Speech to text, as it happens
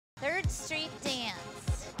Street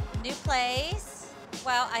Dance. New place.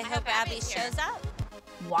 Well, I hope Abby shows up.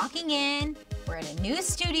 Walking in, we're at a new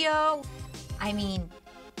studio. I mean,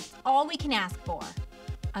 all we can ask for,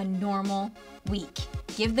 a normal week.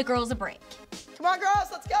 Give the girls a break. Come on, girls,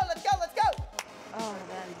 let's go, let's go, let's go. Oh,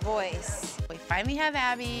 that voice. We finally have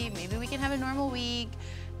Abby. Maybe we can have a normal week.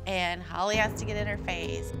 And Holly has to get in her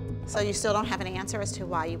phase. So you still don't have an answer as to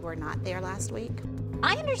why you were not there last week?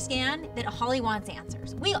 I understand that Holly wants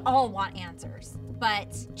answers. We all want answers.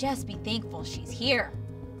 But just be thankful she's here.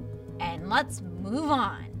 And let's move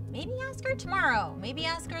on. Maybe ask her tomorrow. Maybe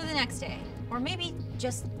ask her the next day. Or maybe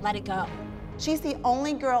just let it go. She's the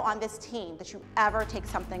only girl on this team that you ever take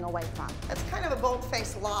something away from. That's kind of a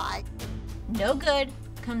bold-faced lie. No good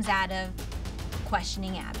comes out of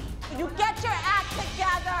questioning Abby. You get your act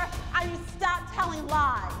together and you stop telling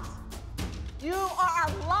lies. You are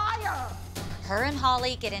a liar. Her and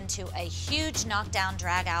Holly get into a huge knockdown,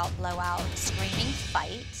 drag-out, blowout, screaming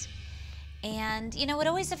fight. And, you know, it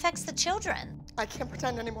always affects the children. I can't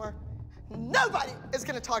pretend anymore. Nobody is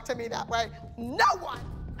gonna talk to me that way. No one.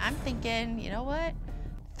 I'm thinking, you know what?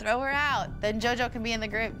 Throw her out. Then JoJo can be in the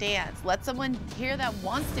group dance. Let someone here that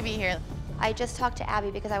wants to be here. I just talked to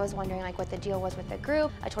Abby because I was wondering like what the deal was with the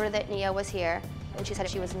group. I told her that Nia was here, and she said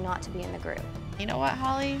she was not to be in the group. You know what,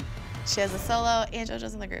 Holly? She has a solo, and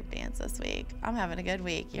JoJo's in the group dance this week. I'm having a good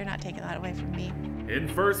week. You're not taking that away from me. In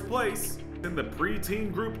first place, in the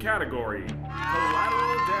preteen group category,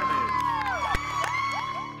 Collateral Damage.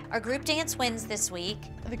 Our group dance wins this week.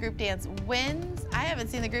 The group dance wins. I haven't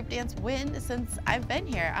seen the group dance win since I've been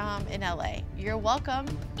here in LA. You're welcome.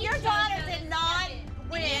 Your daughter did not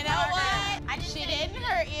win. You know what? She didn't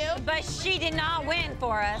hurt you. But she did not win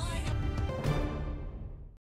for us.